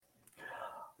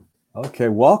Okay,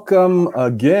 welcome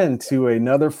again to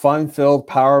another fun-filled,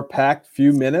 power-packed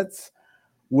few minutes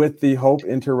with the Hope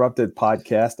Interrupted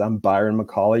podcast. I'm Byron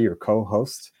McCauley, your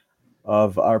co-host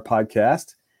of our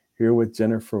podcast, here with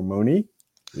Jennifer Mooney,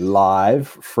 live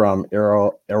from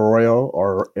Arroyo Arroyo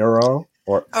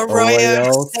Seco,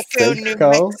 Seco, New New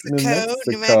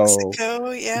Mexico.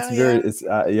 Mexico.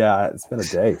 Yeah, It's been a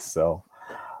day. So,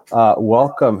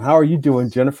 welcome. How are you doing,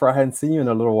 Jennifer? I hadn't seen you in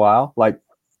a little while, like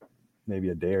maybe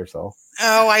a day or so.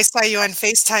 Oh, I saw you on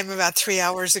FaceTime about 3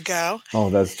 hours ago. Oh,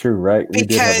 that's true, right? We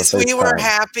did have a Because we were FaceTime.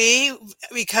 happy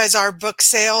because our book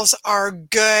sales are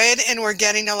good and we're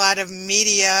getting a lot of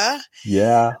media.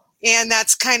 Yeah. And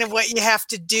that's kind of what you have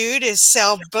to do to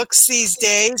sell books these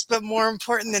days. But more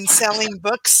important than selling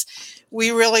books,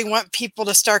 we really want people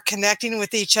to start connecting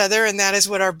with each other. And that is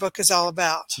what our book is all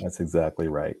about. That's exactly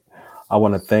right. I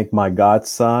want to thank my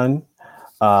godson,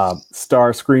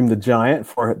 Starscream the Giant,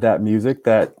 for that music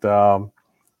that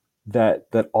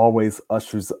always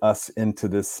ushers us into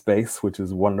this space, which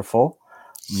is wonderful.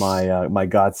 My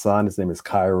godson, his name is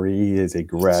Kyrie. He is a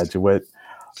graduate.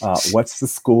 What's the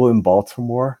school in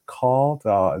Baltimore called?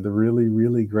 The really,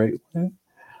 really great one?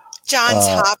 Johns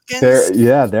Hopkins.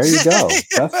 There you go.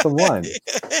 That's the one.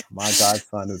 My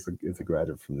godson is a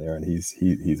graduate from there, and he's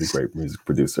a great music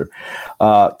producer.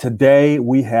 Today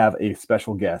we have a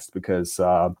special guest because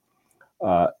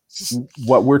what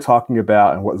we're talking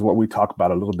about and what we talk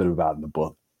about a little bit about in the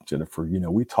book, Jennifer.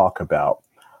 We talk about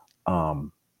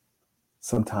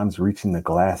sometimes reaching the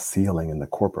glass ceiling in the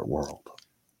corporate world,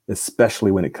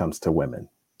 especially when it comes to women.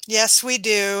 Yes, we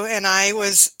do, and I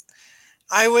was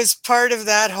part of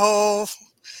that whole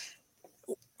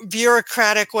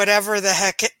bureaucratic, whatever the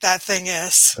heck that thing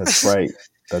is.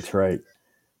 That's right.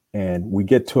 And we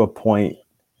get to a point,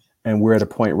 and we're at a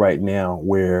point right now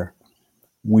where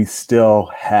we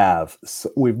still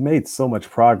we've made so much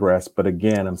progress, but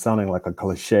again, I'm sounding like a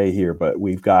cliche here, but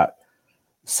we've got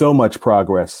so much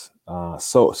progress,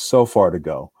 so far to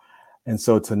go. And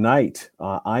so tonight,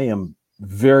 I am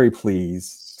very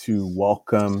pleased to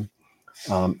welcome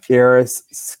Ayris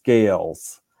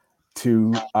Scales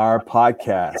to our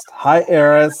podcast. Hi,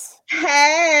 Ayris.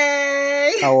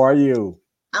 Hey. How are you?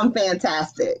 I'm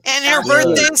fantastic. And her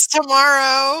birthday's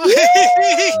tomorrow.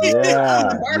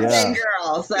 Yeah. I'm a birthday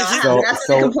girl, so I have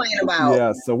nothing to complain about.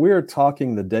 Yeah, so we were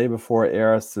talking the day before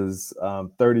Ayris's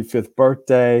 35th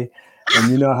birthday,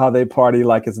 and you know how they party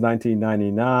like it's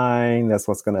 1999. That's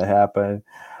what's going to happen.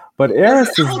 But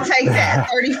Ayris I will take that.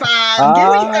 35. Give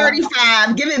me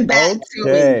 35. Give it back to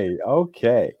me.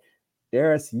 Okay.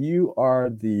 Ayris, you are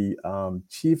the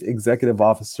Chief Executive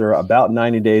Officer, about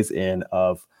 90 days in,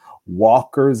 of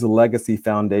Walker's Legacy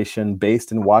Foundation,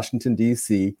 based in Washington,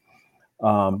 D.C.,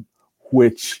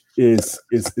 which is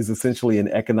essentially an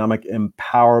economic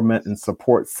empowerment and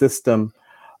support system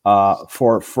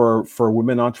for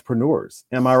women entrepreneurs.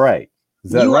 Am I right?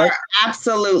 Is that right? You are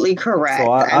absolutely correct.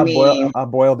 So I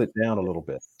boiled it down a little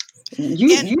bit.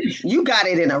 You got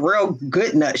it in a real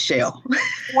good nutshell.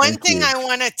 One thing I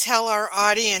want to tell our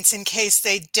audience, in case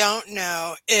they don't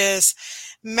know, is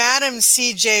Madam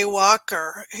C.J.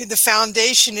 Walker, who the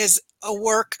foundation is a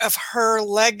work of her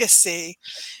legacy,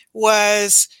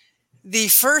 was the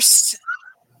first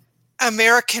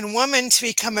American woman to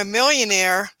become a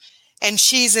millionaire. And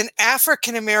she's an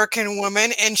African-American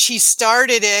woman, and she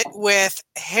started it with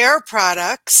hair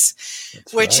products,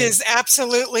 which is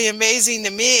absolutely amazing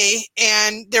to me.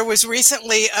 And there was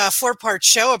recently a 4-part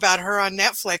show about her on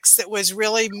Netflix that was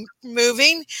really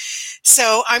moving.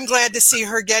 So I'm glad to see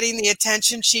her getting the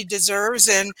attention she deserves,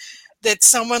 and that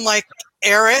someone like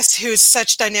Ayris, who's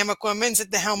such a dynamic woman, is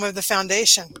at the helm of the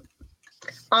foundation.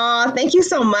 Thank you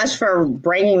so much for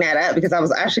bringing that up, because I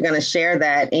was actually going to share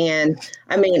that. And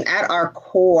I mean, at our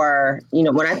core,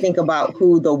 when I think about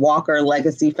who the Walker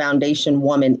Legacy Foundation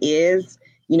woman is,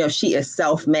 she is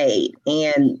self-made.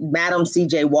 And Madam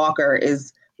C.J. Walker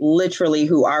is literally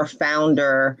who our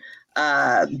founder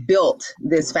built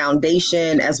this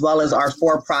foundation, as well as our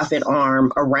for-profit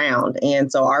arm around.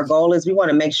 And so our goal is we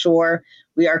want to make sure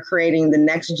we are creating the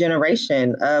next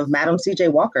generation of Madam C.J.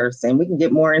 Walkers. And we can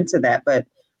get more into that, but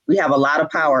we have a lot of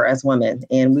power as women,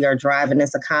 and we are driving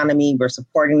this economy. We're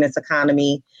supporting this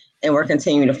economy, and we're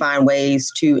continuing to find ways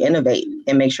to innovate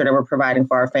and make sure that we're providing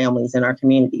for our families and our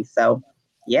communities. So,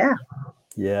 yeah.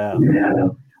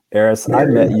 Ayris, I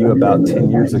met you about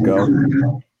 10 years ago.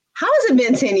 How has it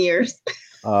been 10 years?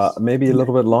 Maybe a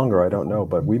little bit longer. I don't know.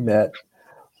 But we met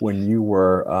when you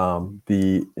were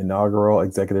the inaugural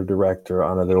executive director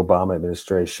under the Obama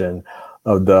administration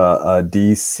of the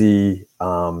D.C.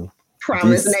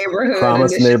 Promise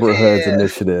Neighborhoods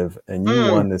Initiative, and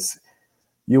you won this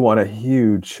you want a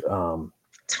huge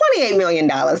 $28 million.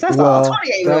 That's all. well, $28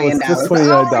 that million. was just The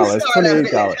only $28. startup in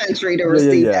 $28. the country to Yeah,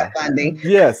 receive yeah, that funding.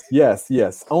 Yes, yes,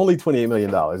 yes. Only $28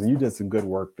 million. And you did some good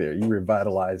work there. You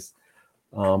revitalized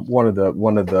one of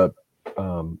the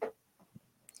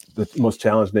most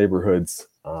challenged neighborhoods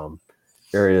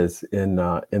areas in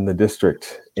the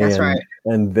district. That's right.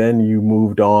 And then you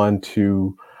moved on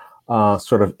to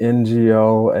sort of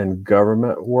NGO and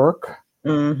government work.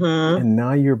 Mm-hmm. And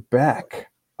now you're back.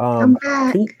 I'm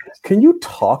back. Can you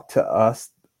talk to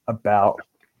us about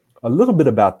a little bit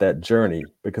about that journey?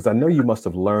 Because I know you must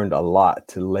have learned a lot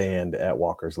to land at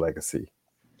Walker's Legacy.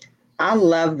 I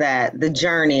love that. The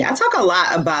journey. I talk a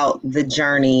lot about the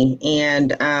journey.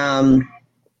 And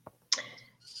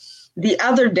the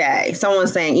other day, someone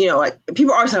was saying, like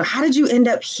people are saying, how did you end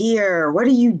up here? What are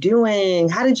you doing?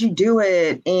 How did you do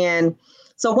it? And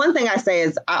so one thing I say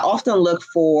is I often look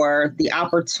for the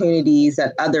opportunities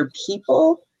that other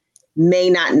people may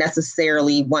not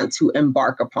necessarily want to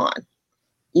embark upon.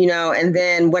 And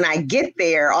then when I get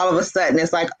there, all of a sudden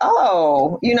it's like,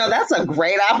 oh, that's a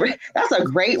great that's a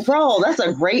great role. That's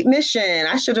a great mission.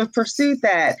 I should have pursued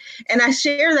that. And I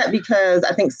share that because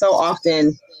I think so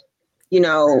often,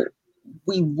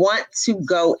 we want to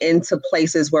go into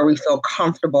places where we feel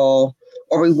comfortable,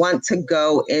 or we want to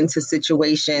go into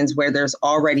situations where there's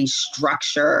already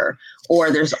structure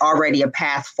or there's already a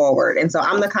path forward. And so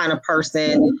I'm the kind of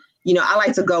person, I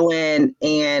like to go in,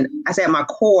 and I say at my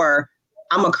core,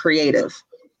 I'm a creative.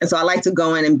 And so I like to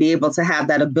go in and be able to have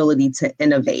that ability to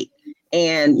innovate.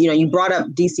 And, you brought up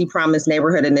DC Promise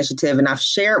Neighborhood Initiative, and I've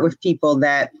shared with people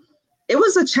that it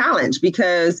was a challenge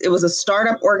because it was a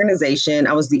startup organization.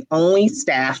 I was the only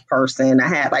staff person. I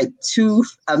had like 2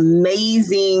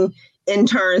 amazing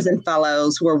interns and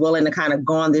fellows who were willing to kind of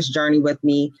go on this journey with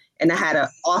me. And I had an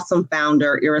awesome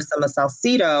founder, Ayris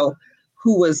T,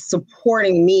 who was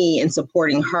supporting me and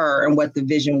supporting her and what the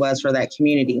vision was for that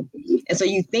community. And so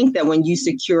you think that when you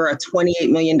secure a $28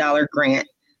 million grant,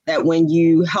 that when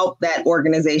you help that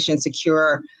organization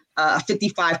secure a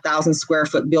 55,000 square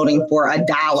foot building for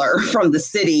 $1 from the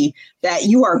city, that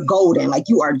you are golden, like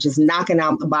you are just knocking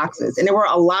out the boxes. And there were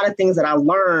a lot of things that I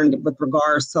learned with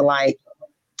regards to like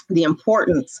the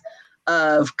importance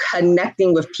of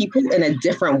connecting with people in a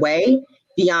different way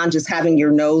beyond just having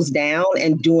your nose down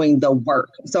and doing the work.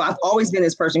 So I've always been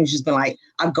this person who's just been like,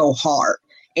 I go hard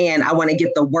and I want to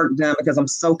get the work done because I'm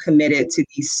so committed to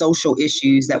these social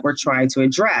issues that we're trying to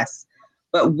address.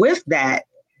 But with that,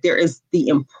 there is the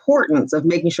importance of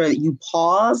making sure that you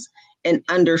pause and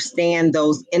understand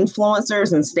those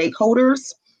influencers and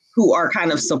stakeholders who are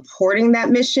kind of supporting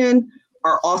that mission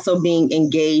are also being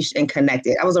engaged and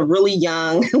connected. I was a really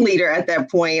young leader at that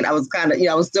point. I was kind of,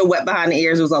 I was still wet behind the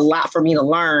ears. It was a lot for me to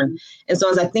learn. And so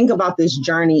as I think about this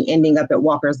journey ending up at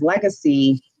Walker's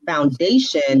Legacy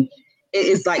Foundation, it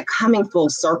is like coming full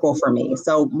circle for me.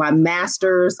 So my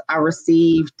master's I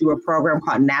received through a program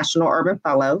called National Urban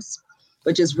Fellows,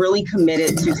 which is really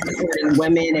committed to supporting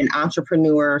women and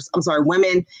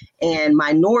women and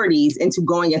minorities into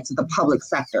going into the public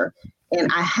sector.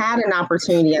 And I had an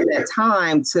opportunity at that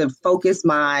time to focus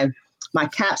my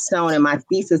capstone and my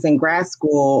thesis in grad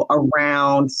school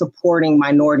around supporting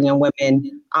minority and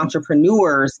women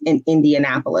entrepreneurs in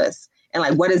Indianapolis. And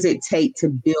like, what does it take to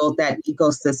build that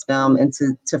ecosystem and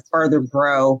to further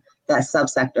grow that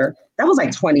subsector? That was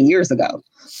like 20 years ago. Wow.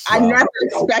 I never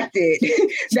expected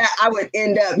that I would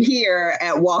end up here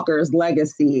at Walker's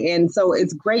Legacy. And so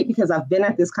it's great because I've been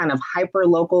at this kind of hyper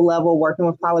local level working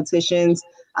with politicians.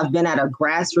 I've been at a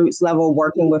grassroots level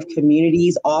working with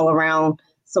communities all around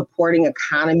supporting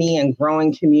economy and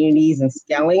growing communities and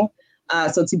scaling.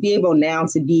 So to be able now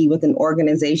to be with an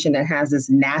organization that has this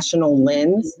national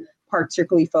lens,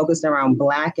 particularly focused around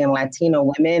Black and Latino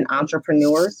women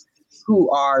entrepreneurs who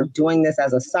are doing this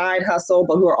as a side hustle,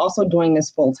 but who are also doing this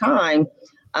full time,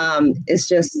 it's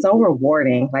just so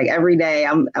rewarding. Like every day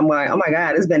I'm like, oh my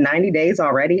God, it's been 90 days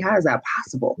already. How is that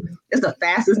possible? It's the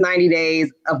fastest 90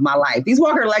 days of my life. These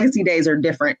Walker Legacy days are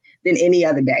different than any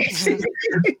other day.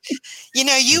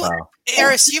 Wow.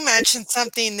 Ayris, you mentioned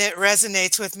something that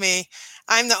resonates with me.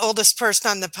 I'm the oldest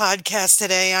person on the podcast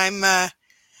today.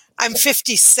 I'm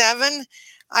 57.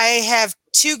 I have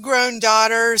 2 grown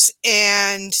daughters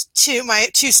and my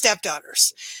two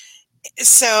stepdaughters.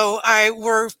 So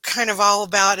we're kind of all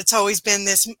about, it's always been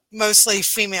this mostly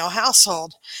female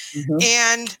household. Mm-hmm.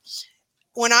 And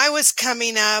when I was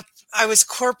coming up, I was a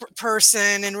corporate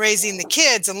person and raising the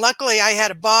kids. And luckily I had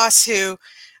a boss who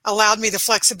allowed me the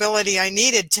flexibility I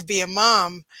needed to be a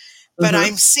mom. But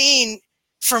I'm seeing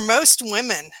for most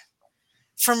women,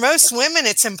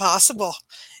 it's impossible.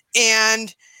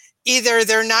 And either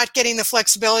they're not getting the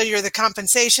flexibility or the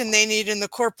compensation they need in the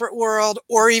corporate world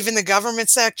or even the government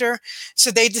sector. So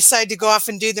they decide to go off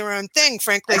and do their own thing,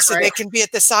 frankly, That's so right. they can be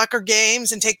at the soccer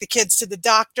games and take the kids to the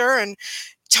doctor. And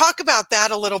talk about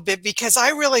that a little bit, because I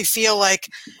really feel like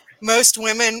most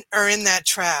women are in that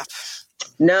trap.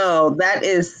 No, that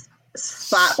is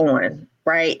spot on,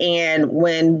 right? And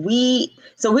we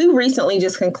recently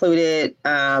just concluded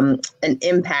an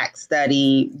impact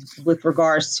study with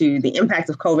regards to the impact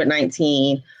of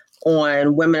COVID-19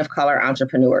 on women of color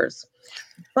entrepreneurs.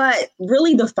 But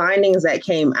really, the findings that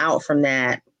came out from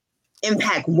that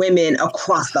impact women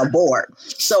across the board.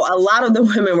 So a lot of the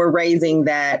women were raising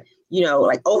that,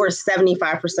 like over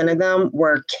 75% of them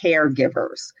were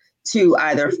caregivers to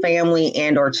either family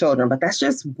and or children, but that's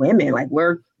just women. Like,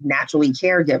 we're naturally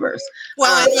caregivers.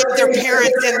 Well, and their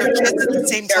parents and their kids at the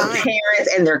same time. Their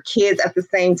parents and their kids at the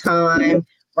same time,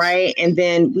 right? And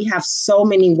then we have so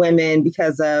many women,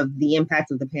 because of the impact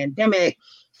of the pandemic,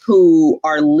 who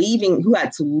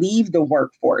had to leave the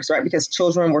workforce, right? Because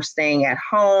children were staying at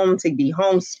home to be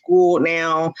homeschooled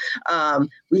now.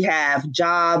 We have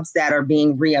jobs that are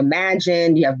being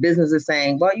reimagined. You have businesses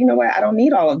saying, well, you know what? I don't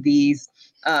need all of these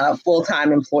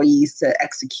full-time employees to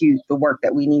execute the work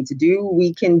that we need to do.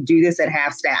 We can do this at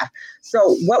half staff.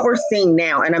 So what we're seeing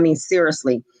now, and I mean,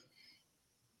 seriously,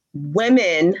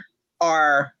 women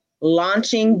are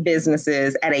launching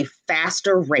businesses at a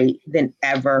faster rate than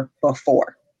ever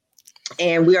before.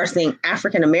 And we are seeing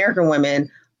African-American women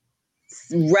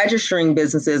registering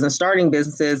businesses and starting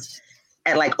businesses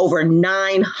at like over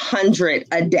 900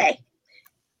 a day.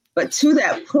 But to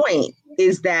that point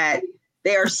is that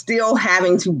they are still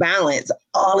having to balance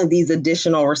all of these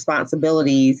additional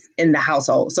responsibilities in the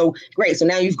household. So great. So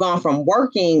now you've gone from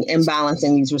working and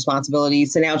balancing these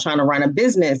responsibilities to now trying to run a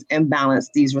business and balance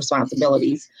these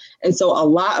responsibilities. And so a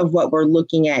lot of what we're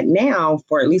looking at now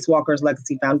for at least Walker's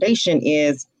Legacy Foundation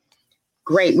is,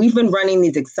 great. We've been running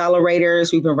these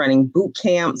accelerators. We've been running boot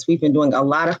camps. We've been doing a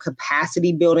lot of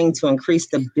capacity building to increase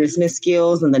the business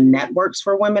skills and the networks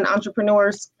for women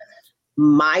entrepreneurs.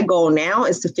 My goal now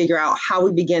is to figure out how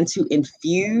we begin to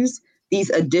infuse these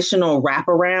additional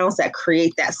wraparounds that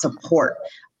create that support.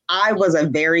 I was a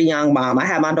very young mom. I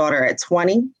had my daughter at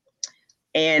 20,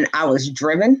 and I was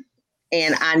driven.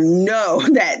 And I know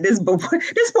that this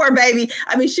poor baby,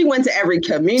 I mean, she went to every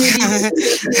community.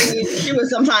 She would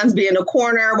sometimes be in a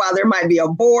corner while there might be a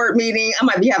board meeting. I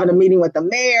might be having a meeting with the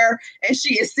mayor, and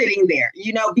she is sitting there,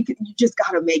 because you just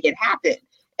got to make it happen.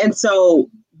 And so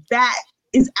that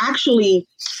is actually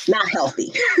not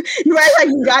healthy, right? Like,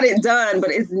 you got it done,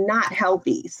 but it's not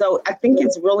healthy. So I think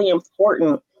it's really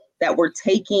important that we're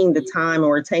taking the time and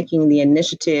we're taking the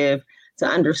initiative to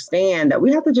understand that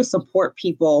we have to just support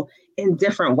people in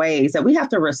different ways, that we have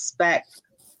to respect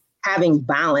having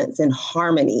balance and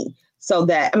harmony, so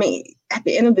that, I mean, at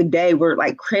the end of the day, we're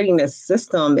like creating this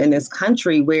system in this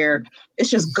country where it's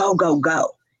just go, go,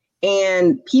 go.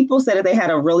 And people said that they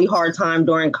had a really hard time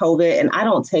during COVID, and I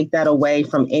don't take that away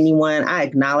from anyone. I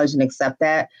acknowledge and accept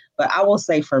that. But I will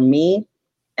say, for me,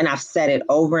 and I've said it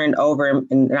over and over,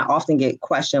 and I often get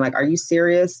questioned, like, are you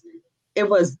serious? It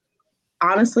was,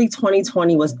 honestly,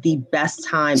 2020 was the best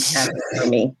time ever for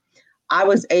me. I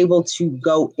was able to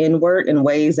go inward in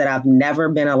ways that I've never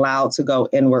been allowed to go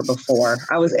inward before.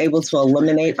 I was able to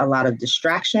eliminate a lot of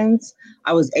distractions.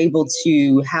 I was able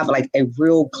to have like a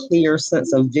real clear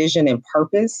sense of vision and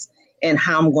purpose and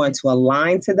how I'm going to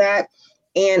align to that,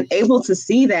 and able to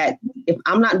see that if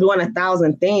I'm not doing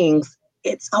 1,000 things,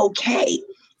 it's okay.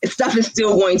 Stuff is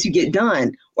still going to get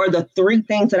done. Or the 3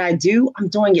 things that I do, I'm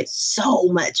doing it so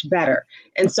much better.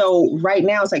 And so right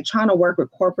now it's like trying to work with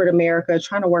corporate America,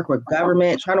 trying to work with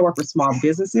government, trying to work with small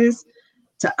businesses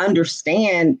to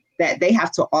understand that they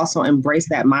have to also embrace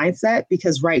that mindset,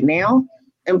 because right now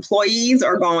employees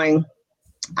are going,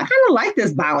 I kind of like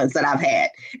this balance that I've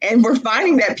had. And we're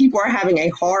finding that people are having a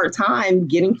hard time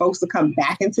getting folks to come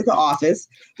back into the office.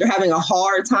 They're having a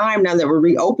hard time now that we're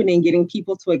reopening, getting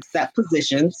people to accept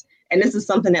positions. And this is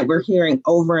something that we're hearing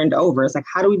over and over. It's like,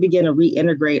 how do we begin to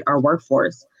reintegrate our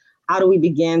workforce? How do we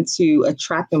begin to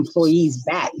attract employees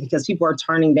back? Because people are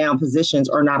turning down positions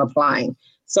or not applying.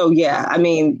 So, yeah, I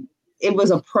mean, it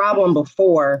was a problem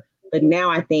before, but now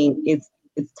I think it's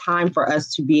time for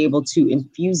us to be able to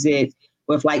infuse it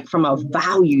with, like, from a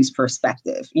values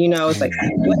perspective. It's like,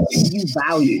 what do you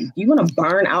value? Do you want to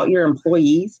burn out your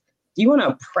employees? Do you want to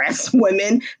oppress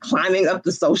women climbing up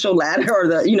the social ladder or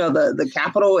the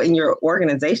capital in your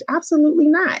organization? Absolutely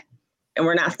not. And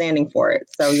we're not standing for it.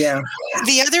 So, yeah.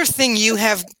 The other thing you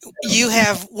have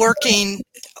working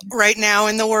right now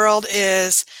in the world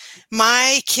is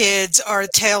My kids are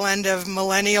tail end of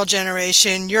millennial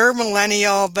generation. You're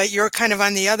millennial, but you're kind of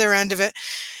on the other end of it.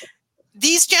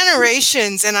 These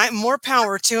generations, and more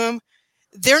power to them,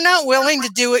 they're not willing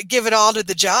to give it all to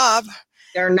the job.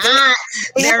 They're not.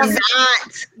 They're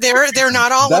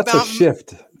not all That's about a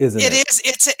shift, isn't it? It is.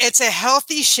 It's a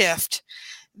healthy shift.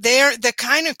 They're the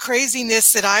kind of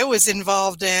craziness that I was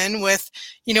involved in with,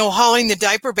 hauling the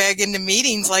diaper bag into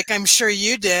meetings like I'm sure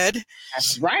you did.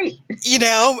 That's right.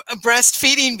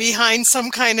 Breastfeeding behind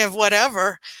some kind of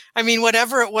whatever. I mean,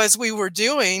 whatever it was we were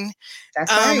doing.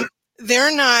 That's right.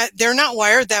 They're not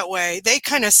wired that way. They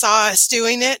kind of saw us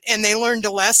doing it and they learned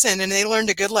a lesson, and they learned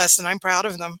a good lesson. I'm proud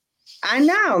of them. I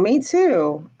know, me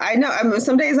too. I know. I mean,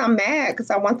 some days I'm mad because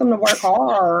I want them to work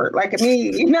hard, like me.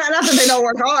 Not that they don't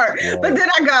work hard, but then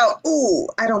I go, "Ooh,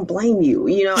 I don't blame you."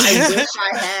 I wish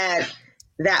I had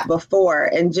that before.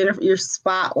 And Jennifer, you're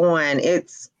spot on.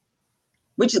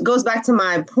 Which goes back to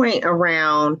my point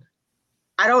around.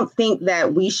 I don't think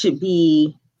that we should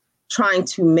be trying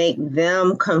to make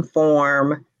them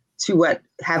conform to what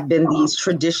have been these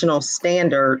traditional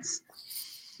standards.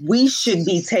 We should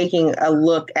be taking a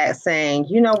look at saying,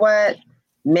 you know what,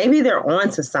 maybe they're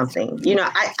onto something.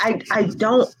 I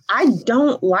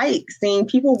don't like seeing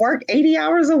people work 80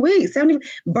 hours a week, 70,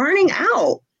 burning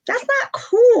out. That's not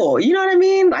cool. You know what I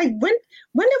mean? Like when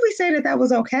did we say that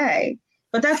was okay?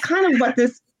 But that's kind of what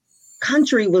this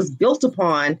country was built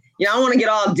upon. I don't want to get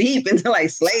all deep into like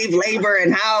slave labor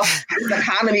and how the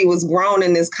economy was grown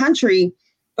in this country.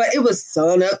 But it was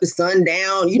sun up to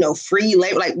sundown, free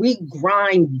labor, like we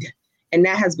grind. And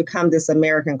that has become this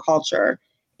American culture.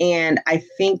 And I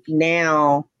think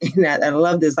now, and I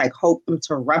love this, like hope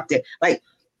interrupted, like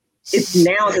it's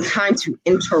now the time to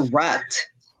interrupt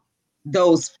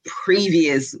those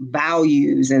previous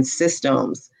values and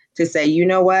systems to say, you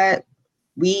know what,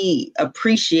 we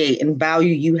appreciate and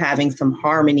value you having some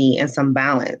harmony and some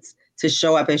balance to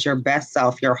show up as your best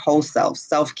self, your whole self,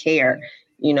 self-care.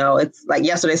 It's like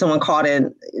yesterday someone called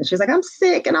in and she's like, I'm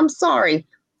sick and I'm sorry.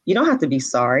 You don't have to be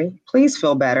sorry. Please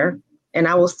feel better. And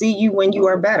I will see you when you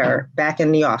are better back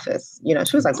in the office.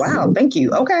 She was like, wow, thank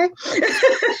you. Okay.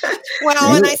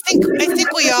 Well, and I think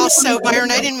we also, Byron,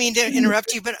 I didn't mean to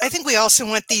interrupt you, but I think we also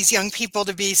want these young people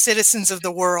to be citizens of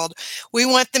the world. We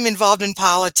want them involved in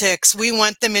politics. We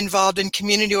want them involved in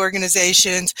community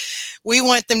organizations. We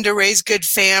want them to raise good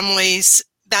families.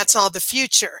 That's all the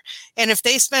future. And if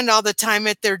they spend all the time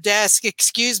at their desk,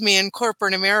 in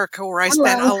corporate America, where I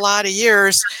spent a lot of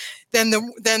years, then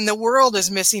the world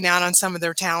is missing out on some of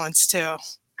their talents too.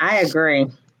 I agree.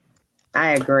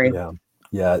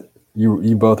 Yeah.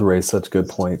 You both raised such good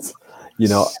points.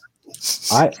 You're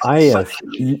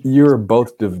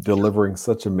both delivering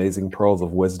such amazing pearls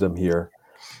of wisdom here.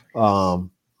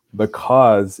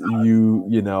 Because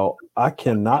I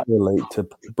cannot relate to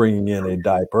bringing in a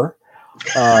diaper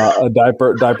bag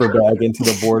into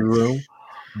the boardroom.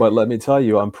 But let me tell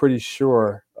you, I'm pretty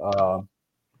sure,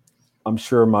 I'm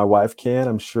sure my wife can.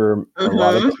 I'm sure a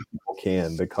lot of people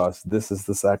can, because this is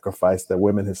the sacrifice that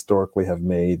women historically have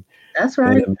made. That's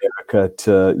right. In America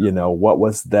to, what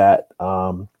was that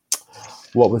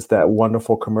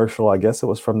wonderful commercial? I guess it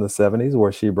was from the 70s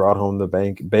where she brought home the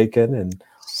bacon and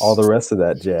all the rest of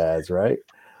that jazz, right?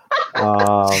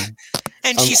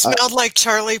 And she smelled like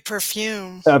Charlie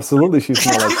perfume. Absolutely, she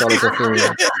smelled like Charlie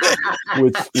perfume,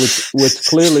 which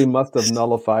clearly must have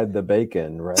nullified the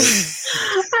bacon, right?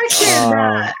 I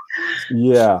cannot.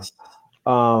 Yeah,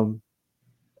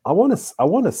 I want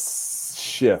to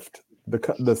shift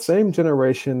the same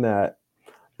generation that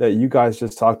you guys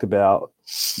just talked about.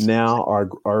 Now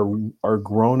are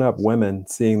grown up women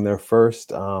seeing their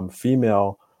first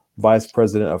female vice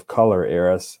president of color.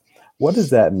 Ayris, what does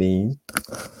that mean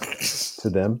to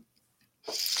them?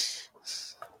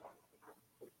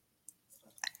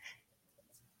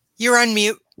 You're on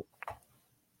mute.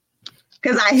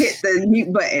 Because I hit the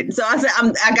mute button. So I said,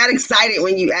 I got excited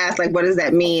when you asked, like, what does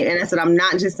that mean? And I said, I'm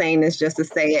not just saying this just to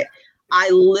say it. I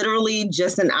literally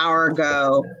just an hour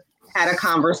ago had a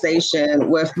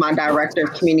conversation with my director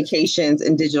of communications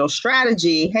and digital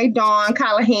strategy. Hey, Dawn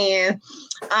Callahan,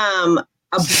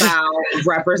 about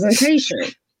representation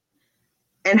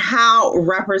and how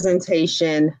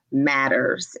representation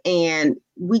matters. And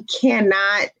we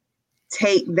cannot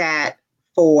take that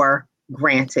for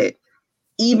granted.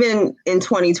 Even in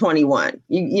 2021,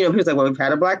 people's like, well, we've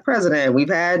had a Black president. We've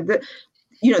had,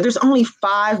 there's only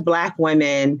 5 Black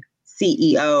women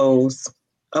CEOs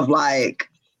of like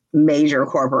major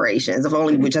corporations, of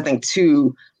only which I think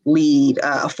 2 lead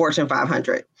a Fortune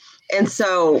 500. And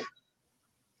so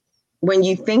when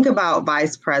you think about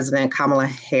Vice President Kamala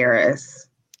Harris,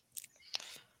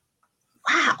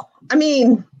 wow, I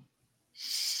mean,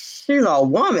 she's a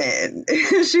woman.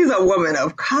 She's a woman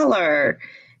of color.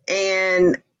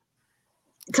 And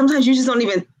sometimes you just don't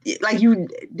even, like, you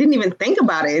didn't even think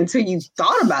about it until you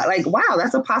thought about it. Like, wow,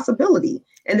 that's a possibility.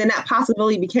 And then that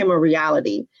possibility became a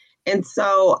reality. And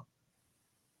so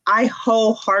I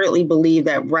wholeheartedly believe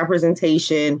that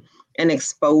representation and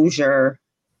exposure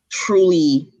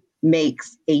truly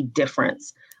makes a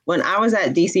difference. When I was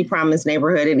at DC Promise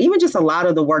Neighborhood, and even just a lot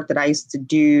of the work that I used to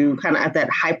do kind of at that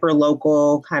hyper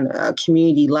local kind of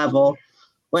community level,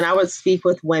 when I would speak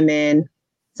with women,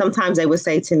 sometimes they would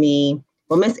say to me,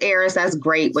 well, Miss Ayris, that's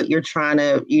great what you're trying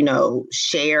to,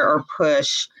 share or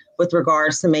push with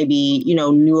regards to maybe,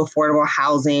 new affordable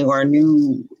housing or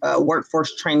new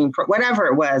workforce training, whatever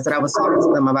it was that I was talking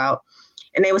to them about.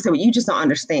 And they would say, well, you just don't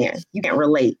understand. You can't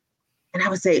relate. And I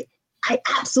would say, I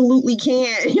absolutely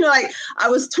can't. Like, I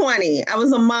was 20. I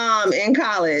was a mom in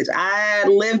college. I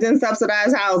lived in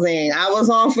subsidized housing. I was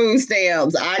on food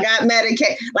stamps. I got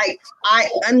Medicaid. Like, I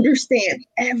understand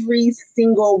every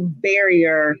single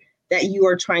barrier that you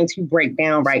are trying to break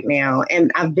down right now.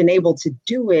 And I've been able to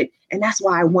do it. And that's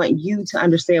why I want you to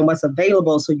understand what's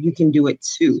available so you can do it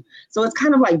too. So it's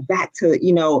kind of like back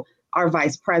to, our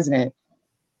vice president.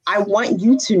 I want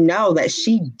you to know that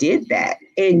she did that,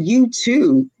 and you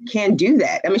too can do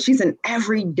that. I mean, she's an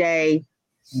everyday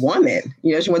woman.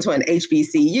 She went to an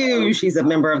HBCU. She's a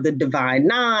member of the Divine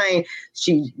Nine.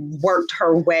 She worked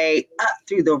her way up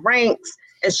through the ranks,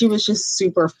 and she was just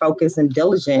super focused and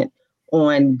diligent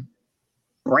on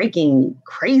breaking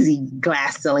crazy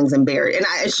glass ceilings and barriers. And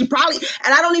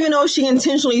I don't even know if she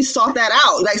intentionally sought that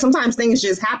out. Like, sometimes things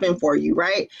just happen for you,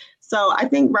 right? So I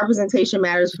think representation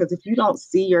matters, because if you don't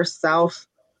see yourself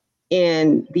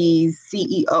in the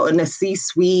CEO, in the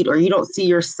C-suite, or you don't see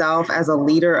yourself as a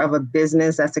leader of a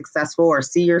business that's successful, or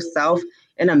see yourself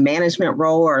in a management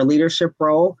role or a leadership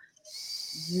role,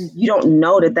 you don't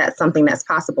know that that's something that's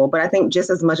possible. But I think just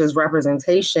as much as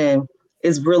representation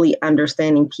is really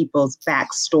understanding people's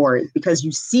backstory, because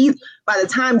by the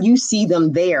time you see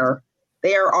them there,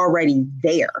 they're already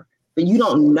there. But you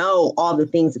don't know all the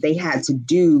things that they had to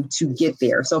do to get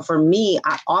there. So for me,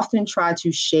 I often try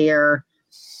to share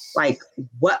like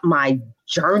what my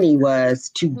journey was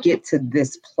to get to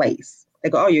this place. They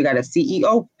go, oh, you got a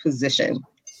CEO position.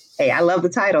 Hey, I love the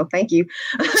title. Thank you.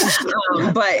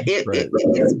 But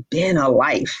it's been a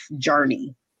life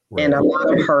journey, and a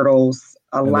lot of hurdles,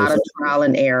 a lot of trial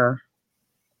and error.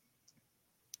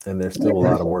 And there's still a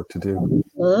lot of work to do.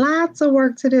 Lots of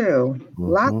work to do. Mm-hmm.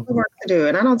 Lots of work to do.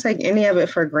 And I don't take any of it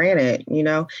for granted,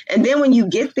 And then when you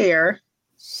get there,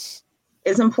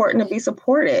 it's important to be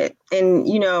supported. And,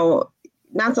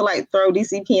 not to like throw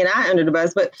DCP and I under the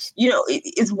bus, but,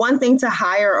 it's one thing to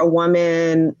hire a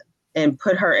woman and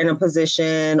put her in a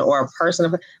position, or a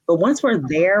person. But once we're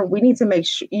there, we need to make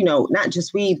sure, not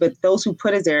just we, but those who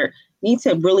put us there need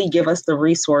to really give us the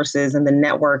resources and the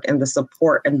network and the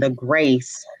support and the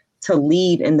grace to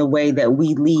lead in the way that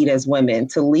we lead as women,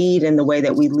 to lead in the way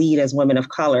that we lead as women of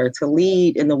color, to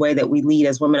lead in the way that we lead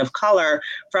as women of color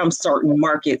from certain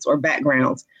markets or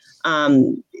backgrounds.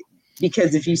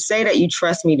 Because if you say that you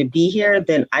trust me to be here,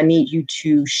 then I need you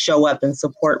to show up and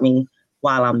support me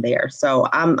while I'm there. So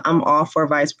I'm all for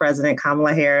Vice President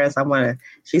Kamala Harris.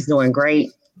 She's doing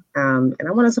great. And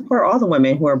I want to support all the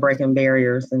women who are breaking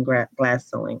barriers and glass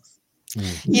ceilings.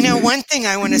 One thing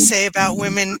I want to say about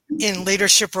women in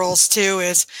leadership roles too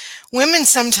is women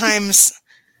sometimes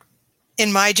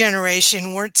in my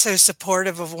generation weren't so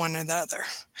supportive of one another.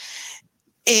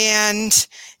 And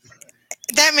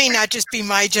that may not just be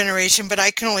my generation, but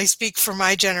I can only speak for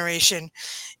my generation.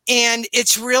 And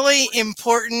it's really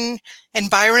important, and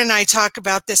Byron and I talk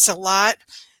about this a lot,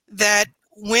 that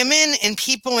women and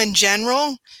people in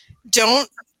general don't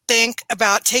think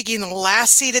about taking the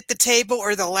last seat at the table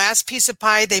or the last piece of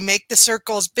pie. They make the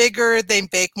circles bigger, they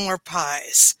bake more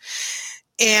pies.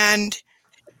 And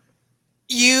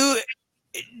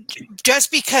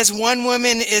just because one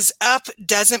woman is up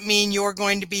doesn't mean you're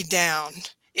going to be down.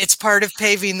 It's part of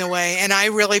paving the way. And I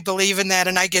really believe in that.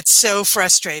 And I get so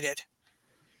frustrated.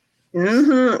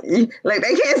 Mm-hmm. Like,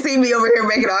 they can't see me over here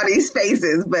making all these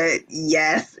faces, but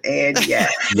yes and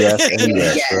yes. Yes and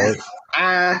yes, right?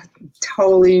 I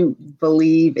totally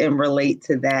believe and relate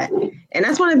to that. And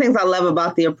that's one of the things I love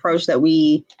about the approach that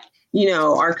we,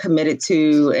 are committed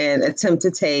to and attempt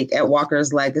to take at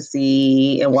Walker's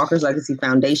Legacy and Walker's Legacy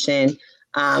Foundation,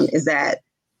 is that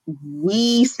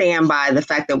we stand by the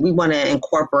fact that we want to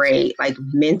incorporate like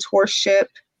mentorship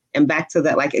and back to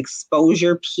that like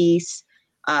exposure piece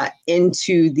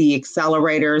into the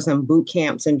accelerators and boot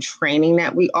camps and training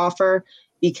that we offer.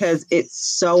 because it's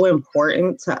so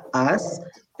important to us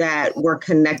that we're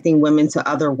connecting women to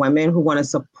other women who want to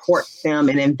support them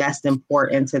and invest in pour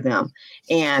into them.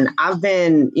 And I've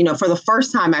been, for the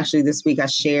first time actually this week, I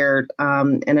shared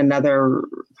in another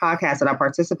podcast that I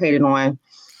participated on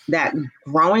that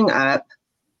growing up,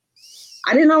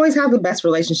 I didn't always have the best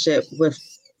relationship with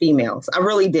females. I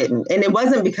really didn't. And it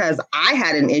wasn't because I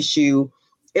had an issue.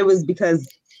 It was because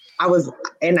I was,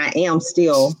 and I am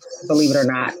still, believe it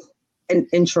or not, an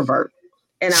introvert.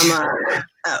 And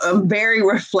I'm very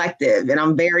reflective and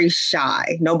I'm very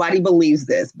shy. Nobody believes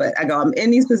this, but I'm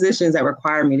in these positions that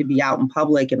require me to be out in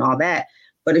public and all that.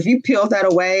 But if you peel that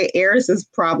away, Ayris is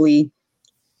probably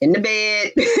in the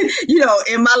bed,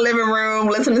 in my living room,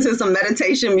 listening to some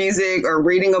meditation music or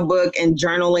reading a book and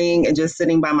journaling and just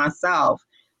sitting by myself.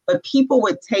 But people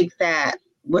would take that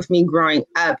with me growing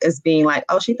up as being like,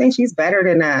 oh, she thinks she's better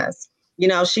than us.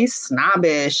 She's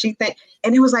snobbish.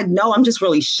 And it was like, no, I'm just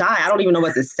really shy. I don't even know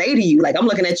what to say to you. Like, I'm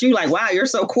looking at you like, wow, you're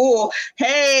so cool.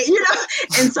 Hey,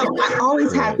 And so I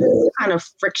always had this kind of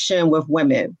friction with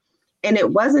women. And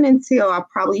it wasn't until I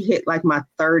probably hit like my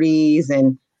 30s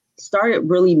and started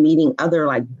really meeting other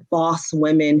like boss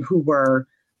women who were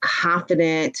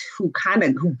confident, who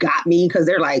got me because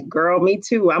they're like, girl, me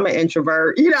too. I'm an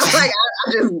introvert. Like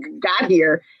I just got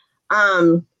here.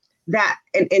 That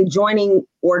and joining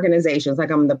organizations, like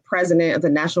I'm the president of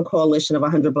the National Coalition of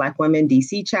 100 Black Women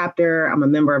DC chapter. I'm a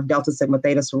member of Delta Sigma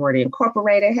Theta Sorority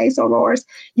Incorporated. Hey, sorors.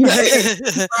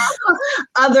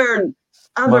 Other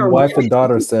my wife and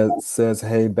daughter says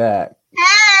hey back.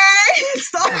 Hey,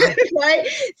 right?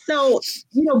 So,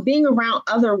 being around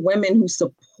other women who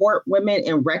support women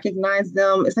and recognize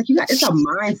them, it's like it's a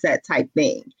mindset type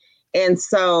thing. And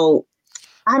so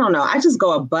I don't know. I just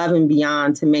go above and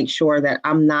beyond to make sure that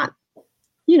I'm not,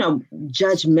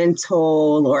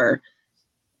 judgmental or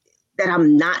that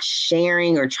I'm not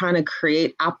sharing or trying to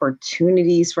create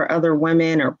opportunities for other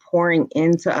women or pouring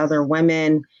into other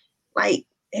women. Like,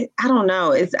 I don't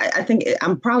know. I think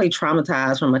I'm probably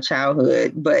traumatized from my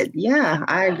childhood, but yeah,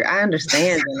 I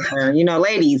understand.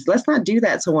 Ladies, let's not do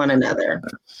that to one another.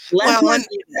 Let's not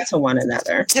do that to one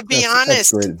another. To be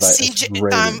honest,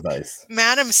 great advice.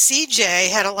 Madam CJ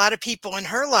had a lot of people in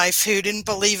her life who didn't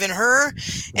believe in her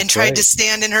and tried to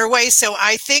stand in her way. So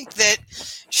I think that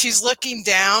she's looking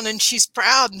down and she's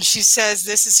proud and she says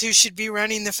this is who should be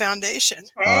running the foundation.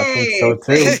 Hey, I think so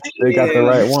too. They got the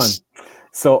right one.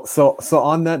 So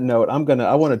on that note, I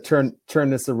want to turn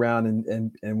this around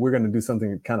and we're gonna do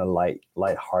something kind of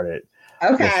lighthearted.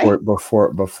 Okay.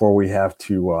 Before we have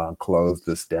to close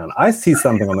this down. I see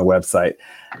something on the website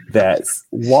that's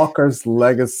Walker's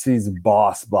Legacy's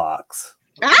Boss Box.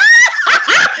 I'm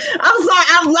sorry,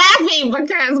 I'm laughing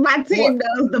because my team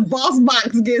knows the Boss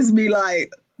Box gives me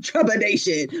like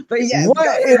trepidation. But yes,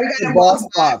 what is the Boss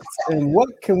Box and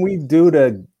what can we do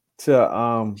to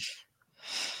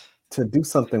do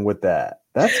something with that?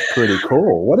 That's pretty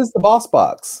cool. What is the Boss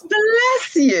Box?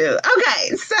 Bless you.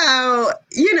 Okay, so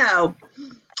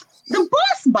the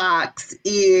Boss Box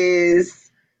is,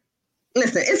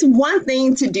 listen, it's one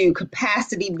thing to do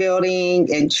capacity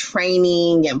building and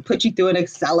training and put you through an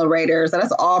accelerator. So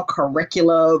that's all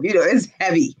curriculum, it's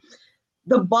heavy.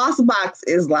 The Boss Box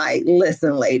is like,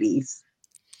 listen, ladies,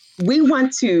 we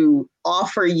want to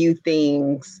offer you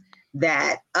things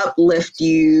that uplift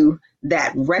you,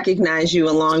 that recognize you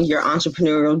along your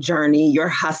entrepreneurial journey, your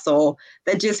hustle,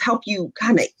 that just help you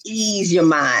kind of ease your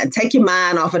mind, take your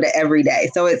mind off of the everyday.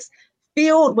 So it's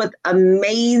filled with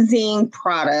amazing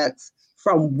products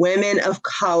from women of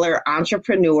color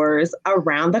entrepreneurs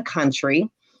around the country.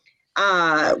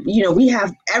 We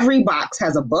have, every box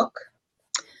has a book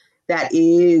that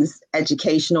is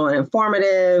educational and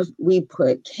informative. We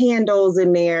put candles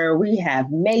in there. We have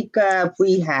makeup.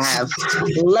 We have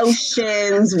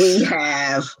lotions. We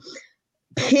have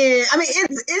pins. I mean,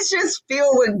 it's just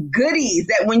filled with goodies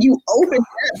that when you open it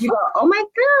up, you go, oh my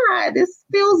God, this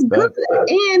feels good.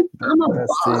 And I'm a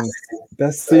boss.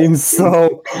 That seems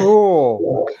so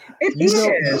cool. It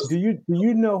is. Do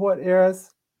you know what, Ayris?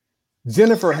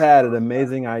 Jennifer had an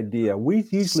amazing idea. We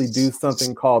usually do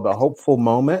something called a hopeful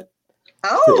moment.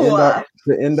 Oh,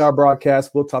 to end our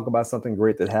broadcast, we'll talk about something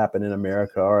great that happened in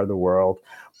America or the world.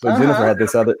 But Jennifer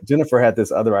had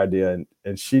this other idea,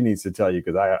 and she needs to tell you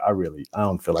because I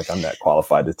don't feel like I'm that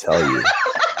qualified to tell you.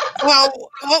 Well,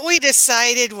 what we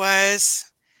decided was,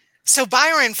 so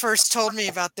Byron first told me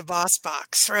about the Boss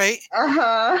Box, right?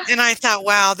 And I thought,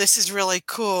 wow, this is really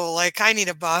cool. Like, I need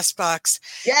a Boss Box.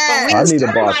 Yeah, I need a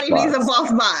Boss Box. Everybody needs a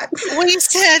Boss Box.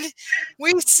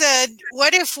 We said,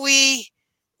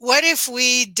 what if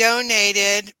we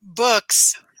donated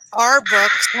books our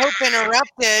books, Hope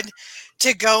Interrupted,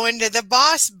 to go into the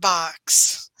boss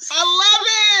box. I love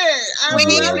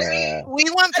it. We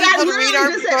want And I people to read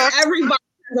our just said book. everybody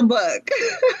has a book.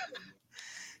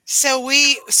 So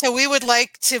we would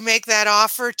like to make that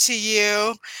offer to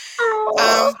you.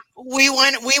 We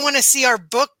want to see our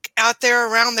book out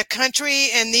there around the country,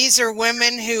 and these are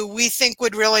women who we think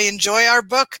would really enjoy our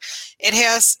book. It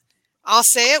has, I'll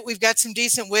say it, we've got some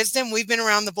decent wisdom. We've been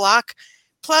around the block.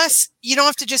 Plus, you don't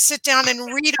have to just sit down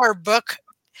and read our book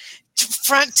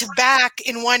front to back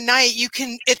in one night.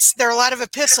 There are a lot of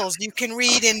epistles you can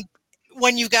read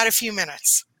when you've got a few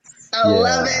minutes. I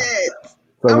love it.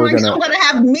 So I'm gonna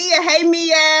have Mia. Hey,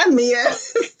 Mia.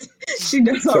 She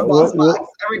does our boss box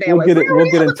every day.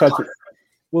 We'll get in touch.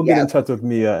 We'll get in touch with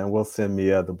Mia, and we'll send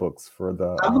Mia the books for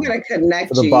the. I'm gonna connect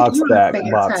for the you. box back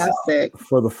box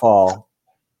for the fall.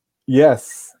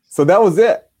 Yes. So that was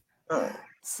it.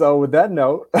 So with that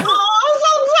note, I'm so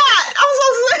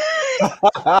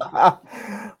glad.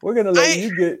 We're gonna let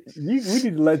you get. We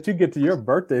need to let you get to your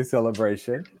birthday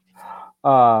celebration.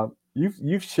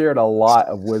 You've shared a lot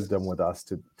of wisdom with us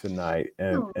tonight,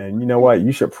 and you know what?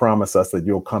 You should promise us that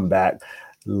you'll come back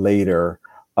later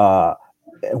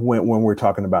when we're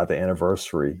talking about the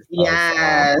anniversary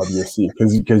of your seat,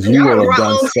 because you will have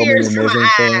done so many amazing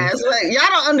things. Like, y'all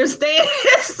don't understand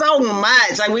so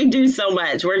much. Like, we do so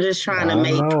much. We're just trying to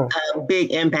make a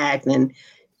big impact, and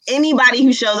anybody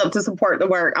who shows up to support the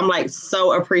work, I'm like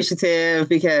so appreciative,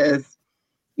 because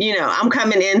I'm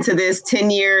coming into this 10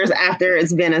 years after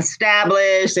it's been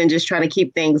established and just trying to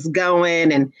keep things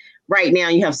going. And right now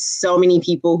you have so many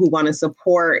people who want to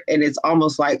support, and it's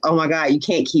almost like, oh my God, you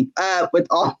can't keep up with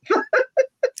all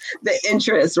the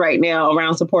interest right now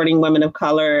around supporting women of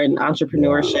color and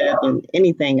entrepreneurship and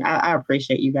anything. I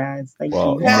appreciate you guys. Thank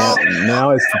you.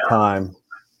 Now is the time.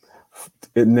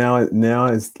 Now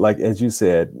is, like, as you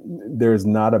said, there's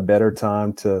not a better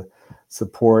time to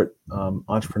support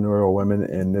entrepreneurial women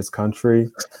in this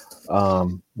country.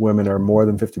 Women are more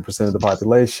than 50% of the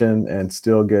population and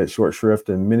still get short shrift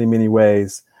in many, many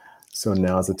ways. So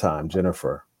now's the time.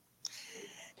 Jennifer.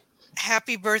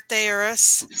 Happy birthday,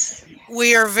 Ayris.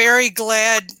 We are very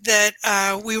glad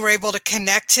that we were able to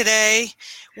connect today.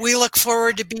 We look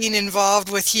forward to being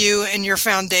involved with you and your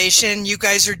foundation. You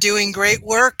guys are doing great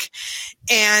work,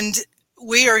 and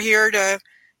we are here to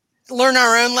learn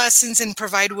our own lessons and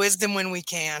provide wisdom when we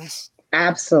can.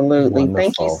 Absolutely. Wonderful.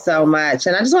 Thank you so much.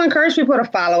 And I just want to encourage people to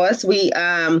follow us. We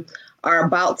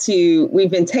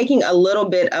we've been taking a little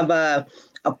bit of a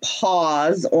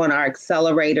pause on our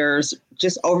accelerators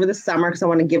just over the summer, because I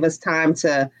want to give us time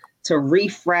to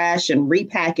refresh and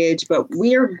repackage. But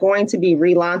we are going to be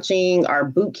relaunching our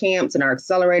boot camps and our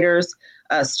accelerators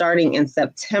starting in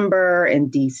September in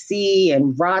DC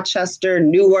and Rochester,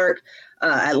 Newark,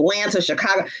 Atlanta,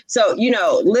 Chicago. So,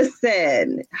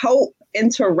 listen, Hope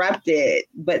interrupted,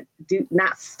 but do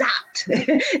not stopped.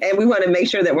 And we want to make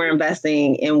sure that we're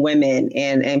investing in women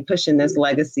and pushing this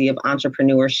legacy of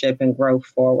entrepreneurship and growth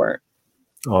forward.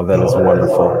 Oh, that is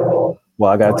wonderful.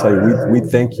 Well, I got to tell you, we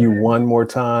thank you one more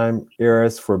time,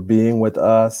 Ayris, for being with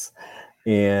us,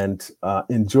 and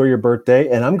enjoy your birthday.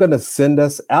 And I'm going to send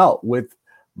us out with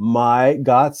my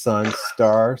godson,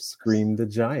 Star Scream the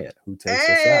Giant, who takes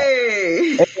us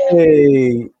out.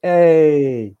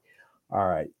 Hey. All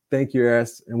right. Thank you,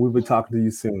 Ayris. And we'll be talking to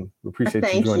you soon. We appreciate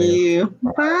you joining us. Thank you.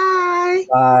 Bye.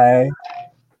 Bye.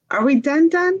 Are we done?